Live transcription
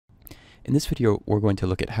In this video, we're going to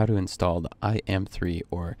look at how to install the IAM3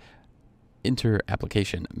 or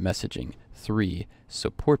Interapplication Messaging 3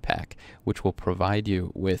 Support Pack, which will provide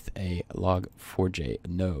you with a Log4J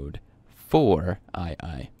node for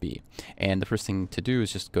IIB. And the first thing to do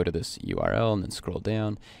is just go to this URL and then scroll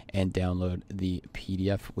down and download the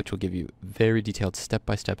PDF, which will give you very detailed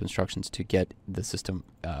step-by-step instructions to get the system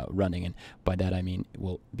running. And by that I mean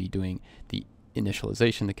we'll be doing the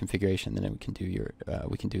initialization, the configuration, then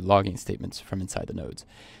we can do logging statements from inside the nodes.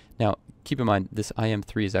 Now, keep in mind this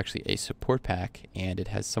IAM3 is actually a support pack, and it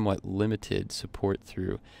has somewhat limited support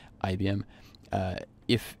through IBM,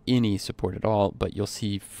 if any support at all. But you'll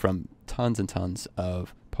see from tons and tons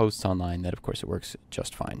of posts online that, of course, it works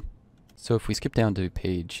just fine. So if we skip down to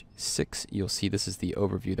page 6, you'll see this is the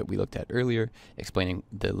overview that we looked at earlier, explaining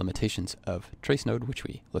the limitations of trace node, which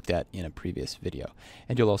we looked at in a previous video,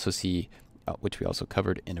 and you'll also see which we also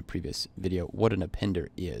covered in a previous video, what an appender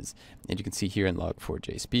is. And you can see here in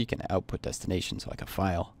Log4J speak, an output destination, so like a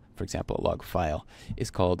file, for example, a log file,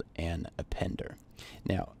 is called an appender.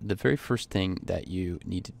 Now, the very first thing that you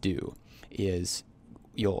need to do is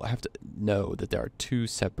you'll have to know that there are two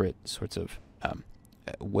separate sorts of,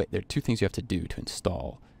 there are two things you have to do to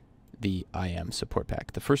install the IAM support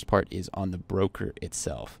pack. The first part is on the broker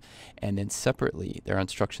itself, and then separately there are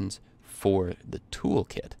instructions for the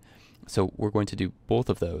toolkit. So we're going to do both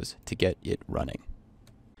of those to get it running.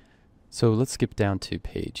 So let's skip down to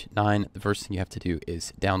page 9. The first thing you have to do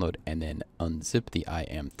is download and then unzip the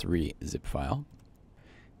IAM3 zip file.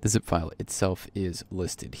 The zip file itself is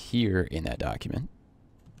listed here in that document.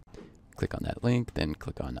 Click on that link, then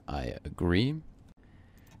click on I agree.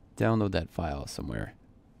 Download that file somewhere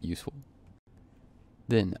useful.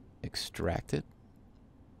 Then extract it.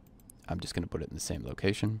 I'm just going to put it in the same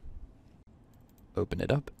location. Open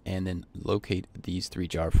it up, and then locate these 3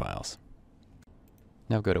 jar files.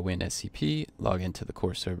 Now go to WinSCP, log into the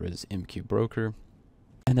core server's MQ broker,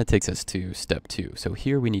 and that takes us to step 2. So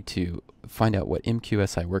here we need to find out what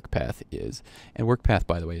MQSI workpath is. And workpath,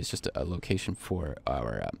 by the way, is just a location for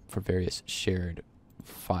our for various shared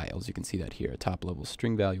files. You can see that here, a top-level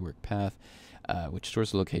string value workpath, which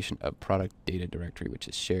stores the location of product data directory, which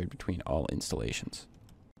is shared between all installations.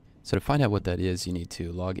 So to find out what that is, you need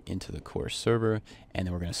to log into the core server, and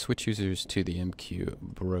then we're going to switch users to the MQ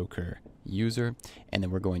broker user, and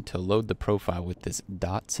then we're going to load the profile with this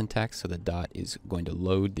dot syntax. So the dot is going to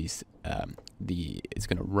load these, it's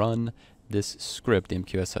going to run this script,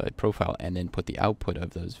 MQSI profile, and then put the output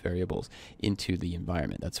of those variables into the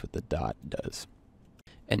environment. That's what the dot does.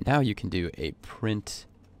 And now you can do a print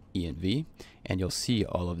env, and you'll see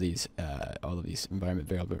all of these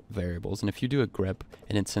environment variables. And if you do a grep,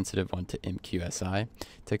 an insensitive one to MQSI,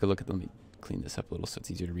 take a look at them. Let me clean this up a little so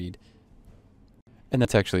it's easier to read. And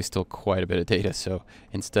that's actually still quite a bit of data. So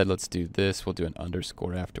instead, let's do this. We'll do an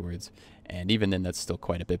underscore afterwards. And even then, that's still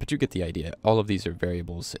quite a bit, but you get the idea. All of these are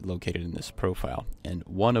variables located in this profile, and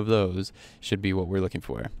one of those should be what we're looking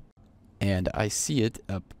for. And I see it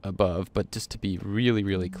up above, but just to be really,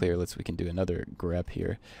 really clear, we can do another grep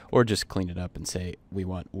here, or just clean it up and say we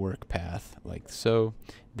want work path, like so.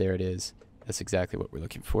 There it is. That's exactly what we're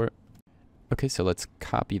looking for. Okay, so let's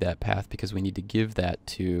copy that path because we need to give that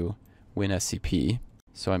to WinSCP.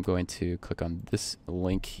 So I'm going to click on this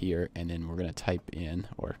link here, and then we're going to type in,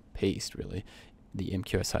 or paste really, the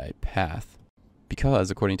MQSI path,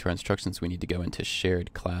 because according to our instructions, we need to go into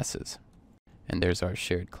shared classes. And there's our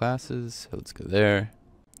shared classes, so let's go there.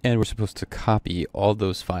 And we're supposed to copy all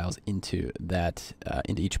those files into that,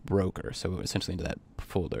 into each broker, so essentially into that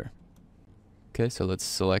folder. Okay, so let's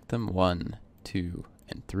select them, 1, 2,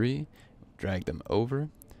 and 3, drag them over,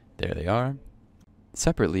 there they are.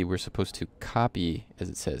 Separately, we're supposed to copy, as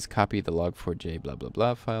it says, copy the log4j blah blah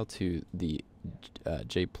blah file to the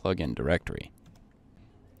J plugin directory.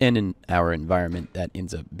 And in our environment, that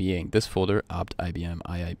ends up being this folder, opt IBM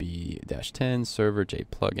IIB-10 server J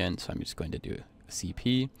plugin. So I'm just going to do a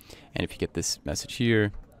CP. And if you get this message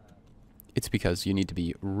here, it's because you need to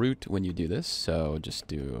be root when you do this. So just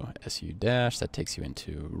do su-, that takes you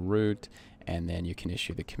into root, and then you can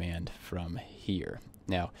issue the command from here.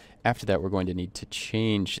 Now, after that, we're going to need to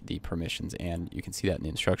change the permissions, and you can see that in the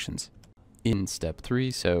instructions in step 3.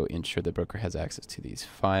 So ensure the broker has access to these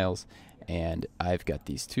files. And I've got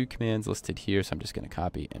these 2 commands listed here, so I'm just going to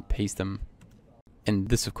copy and paste them. And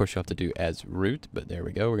this, of course, you'll have to do as root, but there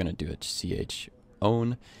we go. We're going to do a ch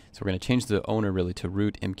own. So we're going to change the owner really to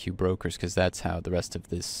root MQ brokers, because that's how the rest of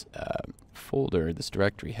this folder, this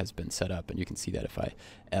directory, has been set up. And you can see that if I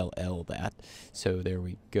ll that. So there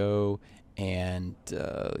we go. And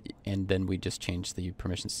then we just change the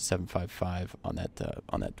permissions to 755 on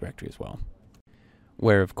that directory as well.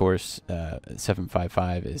 where of course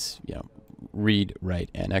 755 is, you know, read, write,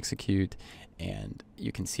 and execute. And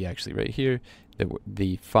you can see actually right here that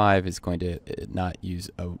the 5 is going to not use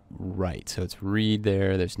a write. So it's read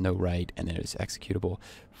there's no write, and then it's executable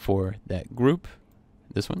for that group,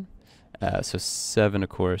 this one. So 7, of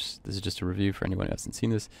course, this is just a review for anyone who hasn't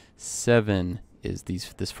seen this. 7 is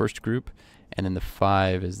this first group, and then the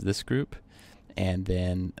 5 is this group, and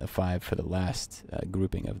then a 5 for the last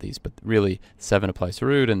grouping of these. But really, 7 applies to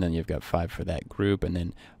root, and then you've got 5 for that group, and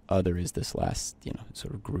then other is this last, you know,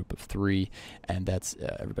 sort of group of 3, and that's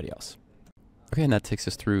everybody else. Okay, and that takes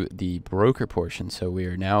us through the broker portion. So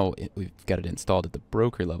we've got it installed at the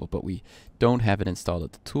broker level, but we don't have it installed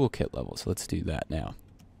at the toolkit level. So let's do that now.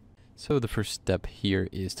 So the first step here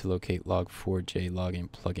is to locate Log4J logging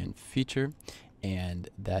plugin feature, and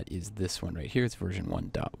that is this one right here. It's version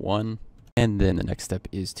 1.1. And then the next step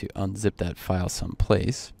is to unzip that file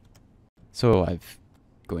someplace. So I'm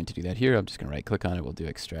going to do that here. I'm just going to right click on it. We'll do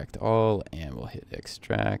extract all, and we'll hit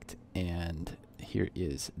extract, and here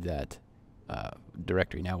is that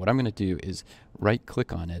directory. Now what I'm going to do is right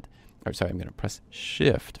click on it, or sorry, I'm going to press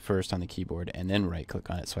shift first on the keyboard and then right click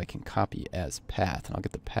on it so I can copy as path, and I'll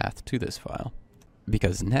get the path to this file,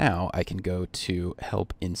 because now I can go to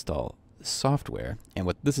help install software. And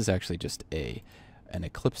what this is actually just an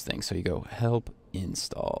Eclipse thing. So you go help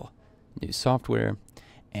install new software,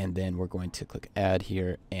 and then we're going to click add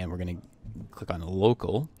here, and we're going to click on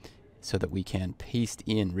local so that we can paste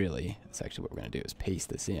in, really, that's actually what we're going to do, is paste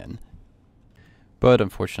this in. But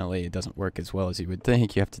unfortunately, it doesn't work as well as you would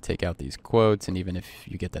think. You have to take out these quotes, and even if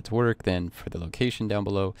you get that to work, then for the location down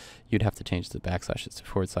below, you'd have to change the backslashes to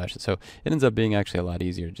forward slashes. So it ends up being actually a lot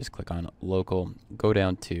easier to just click on local, go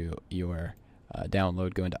down to your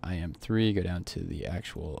download, go into IAM3, go down to the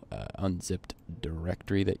actual unzipped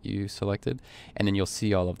directory that you selected, and then you'll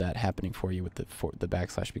see all of that happening for you with the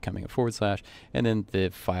backslash becoming a forward slash, and then the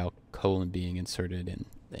file colon being inserted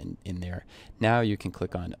in there. Now you can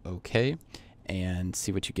click on OK and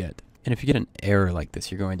see what you get. And if you get an error like this,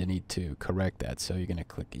 you're going to need to correct that. So you're going to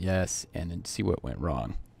click yes and then see what went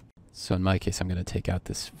wrong. So in my case, I'm going to take out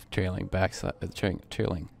this trailing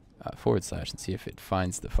forward slash and see if it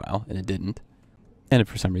finds the file, and it didn't. And if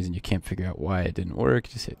for some reason you can't figure out why it didn't work,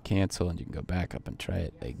 just hit cancel and you can go back up and try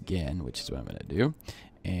it again, which is what I'm going to do.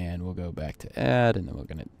 And we'll go back to add, and then we're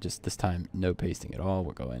going to just this time no pasting at all.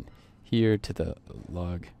 We'll go in here to the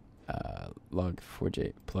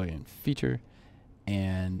Log4J plugin feature,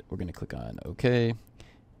 and we're going to click on OK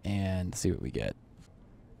and see what we get.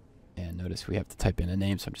 And notice we have to type in a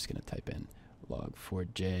name, so I'm just going to type in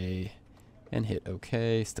Log4J and hit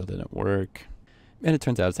OK. Still didn't work. And it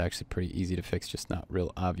turns out it's actually pretty easy to fix, just not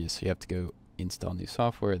real obvious. So you have to go install new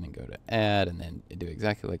software and then go to add and then do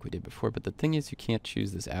exactly like we did before. But the thing is, you can't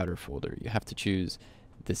choose this outer folder. You have to choose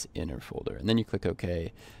this inner folder. And then you click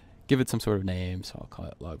OK, give it some sort of name. So I'll call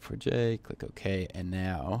it Log4J, click OK. And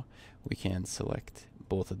now we can select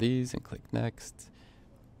both of these and click next.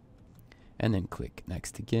 And then click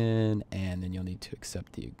next again. And then you'll need to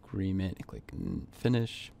accept the agreement and click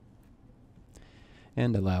finish.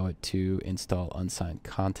 And allow it to install unsigned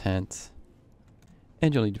content.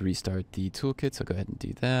 And you'll need to restart the toolkit, so go ahead and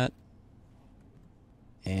do that.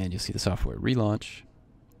 And you'll see the software relaunch.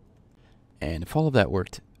 And if all of that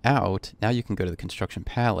worked out, now you can go to the construction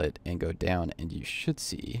palette and go down, and you should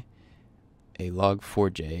see a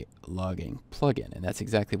Log4J logging plugin. And that's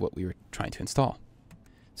exactly what we were trying to install.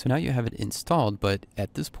 So now you have it installed, but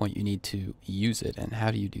at this point you need to use it. And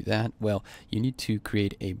how do you do that? Well, you need to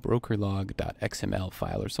create a brokerlog.xml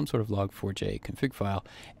file or some sort of Log4J config file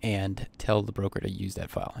and tell the broker to use that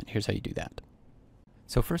file. And here's how you do that.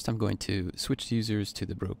 So first I'm going to switch users to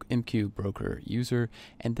the MQ broker user,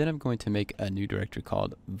 and then I'm going to make a new directory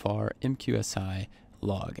called var mqsi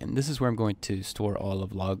log. And this is where I'm going to store all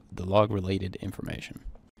of the log related information.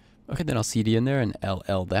 Okay, then I'll cd in there and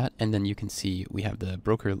ll that, and then you can see we have the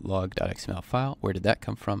brokerlog.xml file. Where did that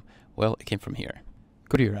come from? Well, it came from here.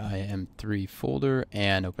 Go to your IAM3 folder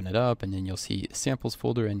and open it up, and then you'll see samples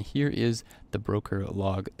folder, and here is the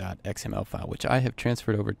brokerlog.xml file, which I have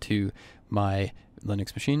transferred over to my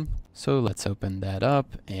Linux machine. So let's open that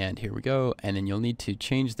up, and here we go. And then you'll need to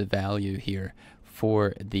change the value here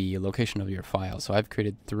for the location of your file. So I've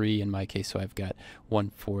created 3 in my case, so I've got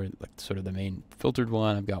one for like sort of the main filtered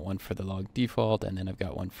one, I've got one for the log default, and then I've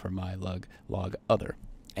got one for my log other.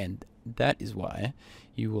 And that is why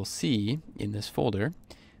you will see in this folder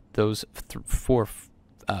those 4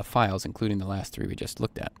 files, including the last 3 we just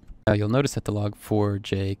looked at. Now you'll notice that the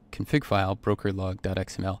Log4J config file,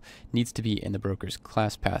 brokerlog.xml, needs to be in the broker's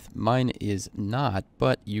class path. Mine is not,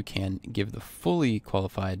 but you can give the fully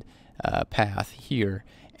qualified path here,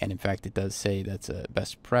 and in fact it does say that's a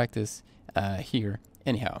best practice here.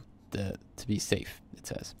 Anyhow, to be safe, it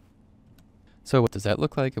says. So what does that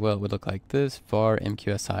look like? Well, it would look like this: var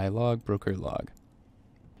mqsi log broker log.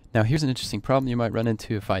 Now here's an interesting problem you might run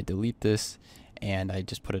into if I delete this and I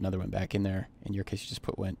just put another one back in there. In your case, you just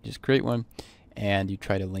put one, just create one, and you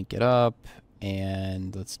try to link it up,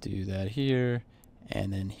 and let's do that here,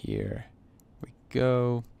 and then here we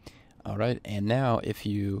go. All right, and now if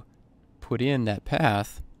you put in that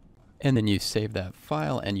path and then you save that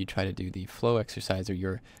file and you try to do the flow exerciser,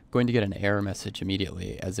 you're going to get an error message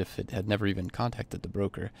immediately as if it had never even contacted the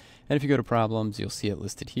broker. And if you go to problems, you'll see it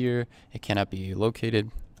listed here. It cannot be located.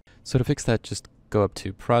 So to fix that, just go up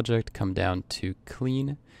to project, come down to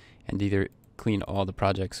clean, and either clean all the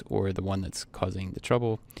projects or the one that's causing the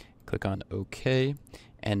trouble. Click on OK,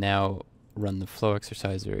 and now run the flow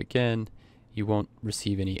exerciser again. You won't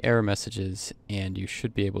receive any error messages, and you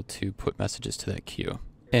should be able to put messages to that queue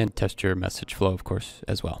and test your message flow, of course,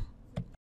 as well.